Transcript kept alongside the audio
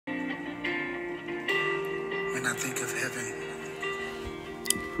when I think of heaven.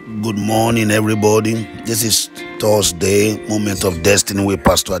 Good morning, everybody. This is Thursday, Moment of Destiny with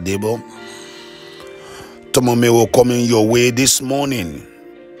Pastor Adebo. Tomorrow will come in your way this morning.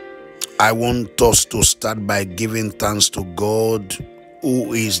 I want us to start by giving thanks to God,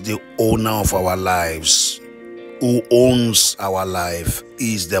 who is the owner of our lives, who owns our life.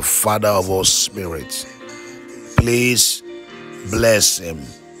 He is the Father of our spirit. Please bless Him.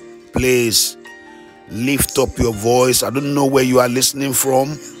 Please lift up your voice. I don't know where you are listening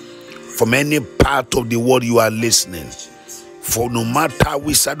from any part of the world you are listening. For no matter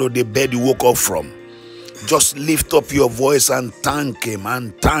which side of the bed you woke up from, just lift up your voice and thank Him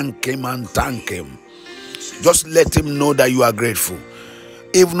and thank Him and thank Him. Just let Him know that you are grateful.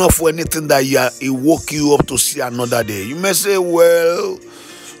 If not for anything that He woke you up to see another day. You may say, well,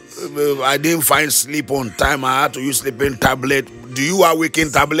 I didn't find sleep on time. I had to use sleeping tablet. Do you have waking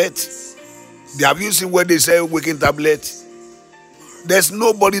tablet? Have you seen where they say waking tablet? There's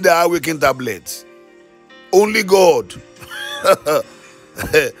nobody that has waking tablet. Only God.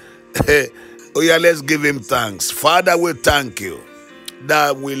 Oh yeah, let's give Him thanks. Father, we thank you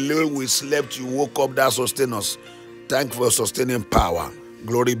that we slept, you woke up, that sustained us. Thank you for sustaining power.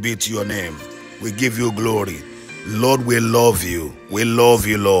 Glory be to your name. We give you glory. Lord, we love you. We love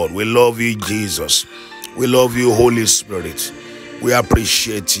you, Lord. We love you, Jesus. We love you, Holy Spirit. We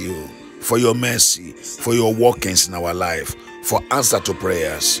appreciate you for your mercy, for your workings in our life, for answer to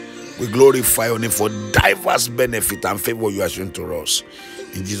prayers. We glorify your name for diverse benefit and favor you are showing to us.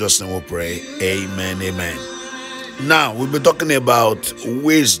 In Jesus' name we pray. Amen, amen. Now, we'll be talking about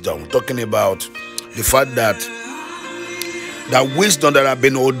wisdom, talking about the fact that wisdom that have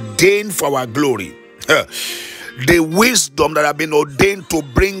been ordained for our glory, the wisdom that have been ordained to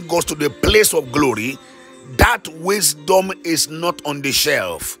bring us to the place of glory, that wisdom is not on the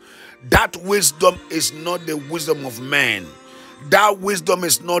shelf. That wisdom is not the wisdom of man. That wisdom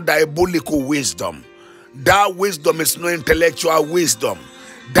is not diabolical wisdom. That wisdom is not intellectual wisdom.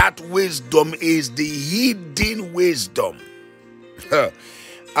 That wisdom is the hidden wisdom.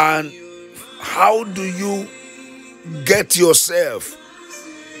 And how do you get yourself?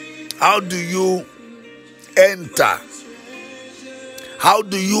 How do you enter? How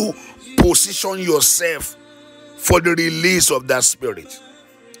do you position yourself for the release of that spirit?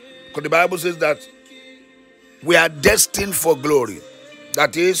 Because the Bible says that we are destined for glory.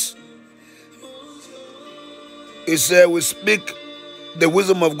 That is, it says we speak the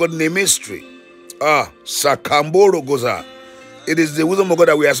wisdom of God in a mystery. Sakamboro goza. It is the wisdom of God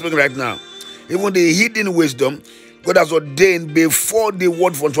that we are speaking right now. Even the hidden wisdom, God has ordained before the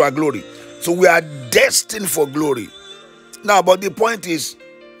word unto our glory. So we are destined for glory. Now, but the point is,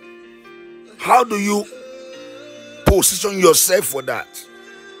 how do you position yourself for that?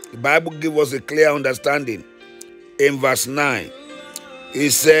 The Bible gives us a clear understanding. In verse 9,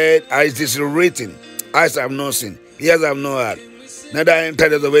 it said, as it is written, eyes have not seen, ears have not heard, neither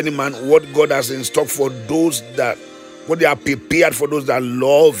entered of any man what God has in stock for those that, what they are prepared for those that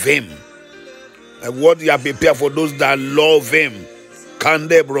love Him. And what they are prepared for those that love Him.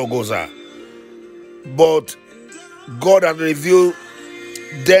 Kande brogoza. But God has revealed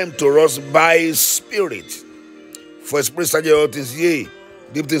them to us by His Spirit. For His Spirit searches all things, yea,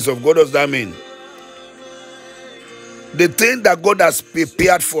 deep things of God. Does that mean? The thing that God has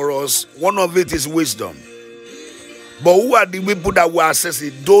prepared for us, one of it is wisdom. But who are the people that will access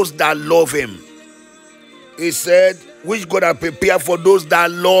it? Those that love Him. He said, which God has prepared for those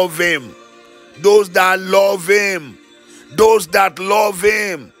that love Him. Those that love Him. Those that love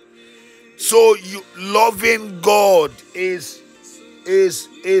Him. So you loving God is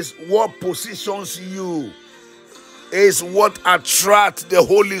what positions you, is what attracts the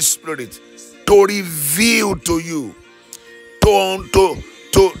Holy Spirit to reveal to you, to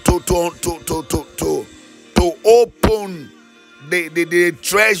open the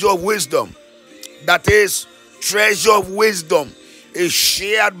treasure of wisdom. That is, treasure of wisdom is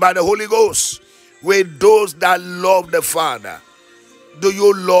shared by the Holy Ghost with those that love the Father. Do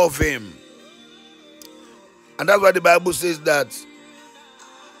you love Him? And that's why the Bible says that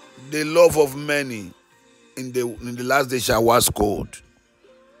the love of many in the last day shall wax cold.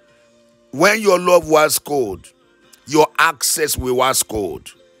 When your love was cold, your access will wax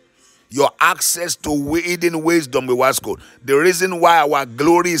cold. Your access to hidden wisdom will wax cold. The reason why our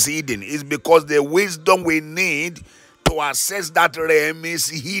glory is hidden is because the wisdom we need to access that realm is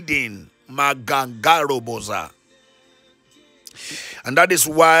hidden. Magangaroboza. And that is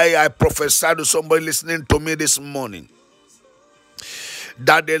why I prophesy to somebody listening to me this morning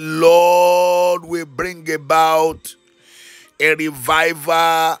that the Lord will bring about a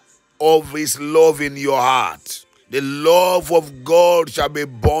revival of his love in your heart. The love of God shall be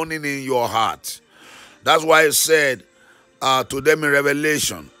burning in your heart. That's why he said to them in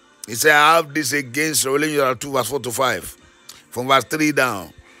Revelation, he said, I have this against Revelation 2, verse 4 to 5. From verse 3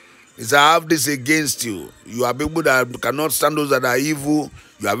 down. He said, I have this against you. You are people that cannot stand those that are evil.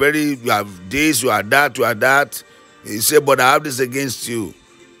 You have this, you are that, you are that. He said, but I have this against you.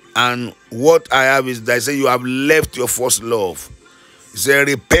 And what I have is that I say you have left your first love. He said,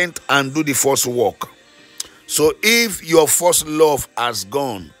 repent and do the first work. So if your first love has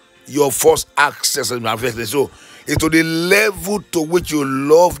gone, your first access has manifested. So it's to the level to which you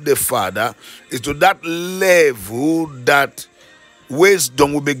love the Father, it's to that level that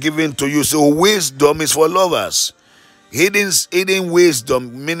wisdom will be given to you. So wisdom is for lovers. Hidden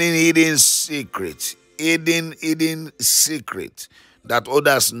wisdom, meaning hidden secret. Hidden secret that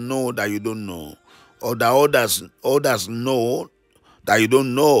others know that you don't know. Or that others know that you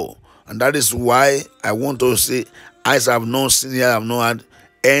don't know. And that is why I want to say, eyes have not seen, ears have not heard,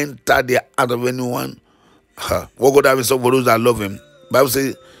 enter the heart of anyone. What God have for those that love him. Bible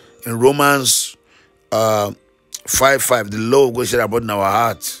says in Romans 5:5, the love of God shall abide in our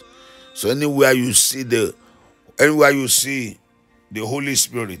hearts. So anywhere you see the Holy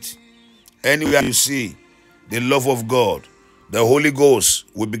Spirit, anywhere you see the love of God, the Holy Ghost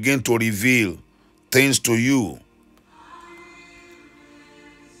will begin to reveal things to you.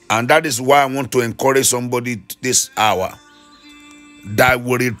 And that is why I want to encourage somebody this hour that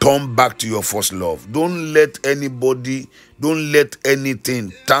will return back to your first love. Don't let anything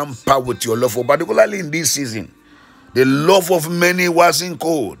tamper with your love, particularly in this season. The love of many waxing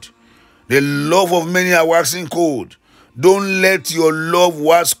cold. The love of many are waxing cold. Don't let your love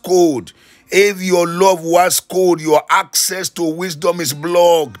wax cold. If your love was cold, your access to wisdom is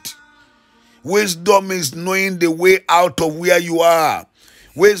blocked. Wisdom is knowing the way out of where you are.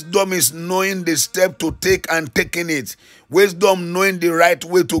 Wisdom is knowing the step to take and taking it. Wisdom knowing the right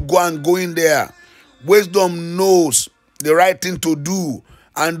way to go and going there. Wisdom knows the right thing to do.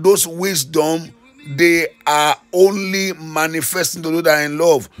 And those wisdom, they are only manifesting to those that are in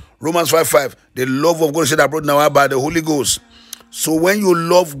love. Romans 5:5, the love of God shall abide now by the Holy Ghost. So when you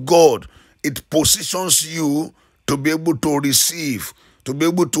love God, it positions you to be able to receive, to be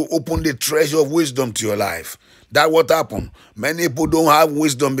able to open the treasure of wisdom to your life. That's what happened. Many people don't have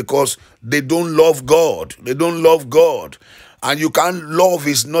wisdom because they don't love God. They don't love God. And you can't, love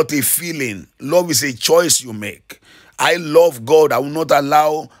is not a feeling. Love is a choice you make. I love God. I will not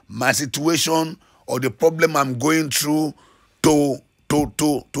allow my situation or the problem I'm going through to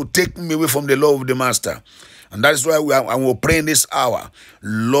take me away from the love of the Master. And that's why I will pray in this hour.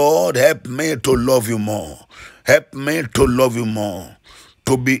 Lord, help me to love you more. Help me to love you more.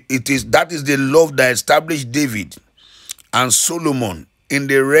 That is the love that established David and Solomon in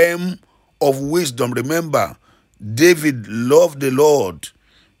the realm of wisdom. Remember, David loved the Lord.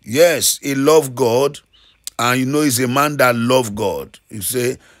 Yes, he loved God. And you know, he's a man that loved God. You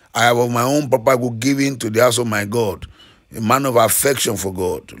say, I have of my own papa go giving to the house of my God. A man of affection for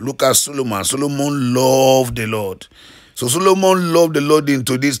God. Look at Solomon. Solomon loved the Lord. So Solomon loved the Lord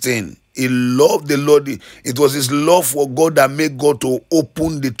into this thing. He loved the Lord. It was his love for God that made God to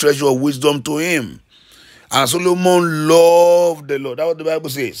open the treasure of wisdom to him. And Solomon loved the Lord. That's what the Bible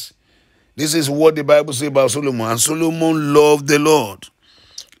says. This is what the Bible says about Solomon. And Solomon loved the Lord.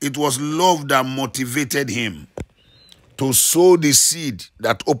 It was love that motivated him to sow the seed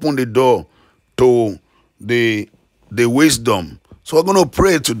that opened the door to the wisdom. So we're going to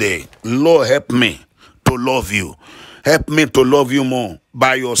pray today. Lord, help me to love you. Help me to love you more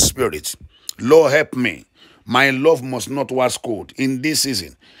by your Spirit. Lord, help me. My love must not wax cold in this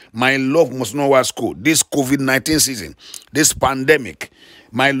season. My love must not wax cold. This COVID-19 season, this pandemic,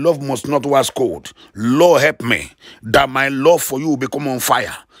 my love must not wax cold. Lord, help me that my love for you will become on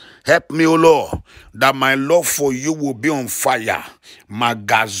fire. Help me, O Lord, that my love for you will be on fire.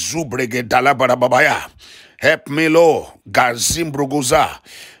 Help me, Lord, Gazimbrogoza,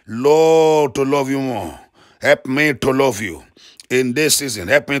 Lord, to love you more. Help me to love you in this season.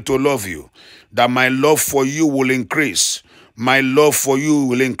 Help me to love you, that my love for you will increase. My love for you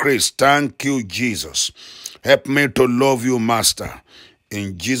will increase. Thank you, Jesus. Help me to love you, Master.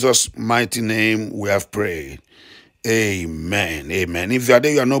 In Jesus' mighty name we have prayed. Amen. Amen. If you are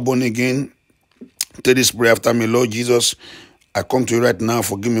there, you are not born again, take this prayer after me. Lord Jesus, I come to you right now.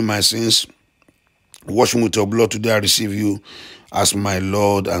 Forgive me my sins. Wash me with your blood. Today I receive you as my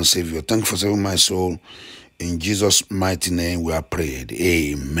Lord and Savior. Thank you for saving my soul. In Jesus' mighty name we are prayed.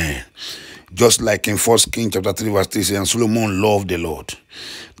 Amen. Just like in 1 Kings chapter 3 verse 3 says, and Solomon loved the Lord.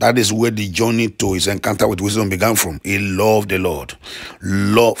 That is where the journey to his encounter with wisdom began from. He loved the Lord.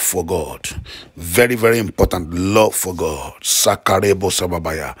 Love for God. Very, very important. Love for God. Sakarebo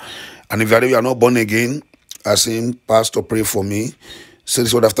Sababaya. And if you are not born again, I say, Pastor, pray for me. Say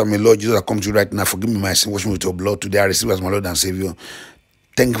this word after me, Lord Jesus, I come to you right now. Forgive me my sin. Wash me with your blood. Today I receive as my Lord and Savior.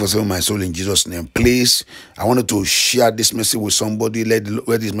 Thank you for saving my soul in Jesus' name. Please, I wanted to share this message with somebody. Let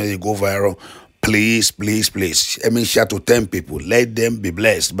this message go viral. Please, please, please. Let me share to 10 people. Let them be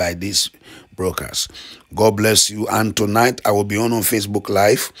blessed by this broadcast. God bless you. And tonight, I will be on Facebook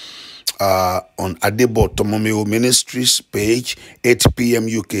Live on Adebo Tomomeo Ministries page, 8 p.m.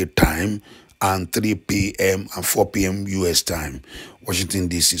 UK time and 3 p.m. and 4 p.m. US time, Washington,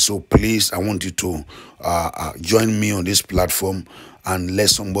 D.C. So please, I want you to join me on this platform and let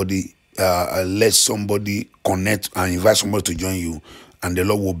somebody connect and invite somebody to join you, and the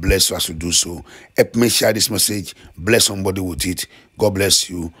Lord will bless you as you do so. Help me share this message. Bless somebody with it. God bless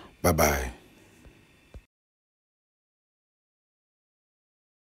you. Bye-bye.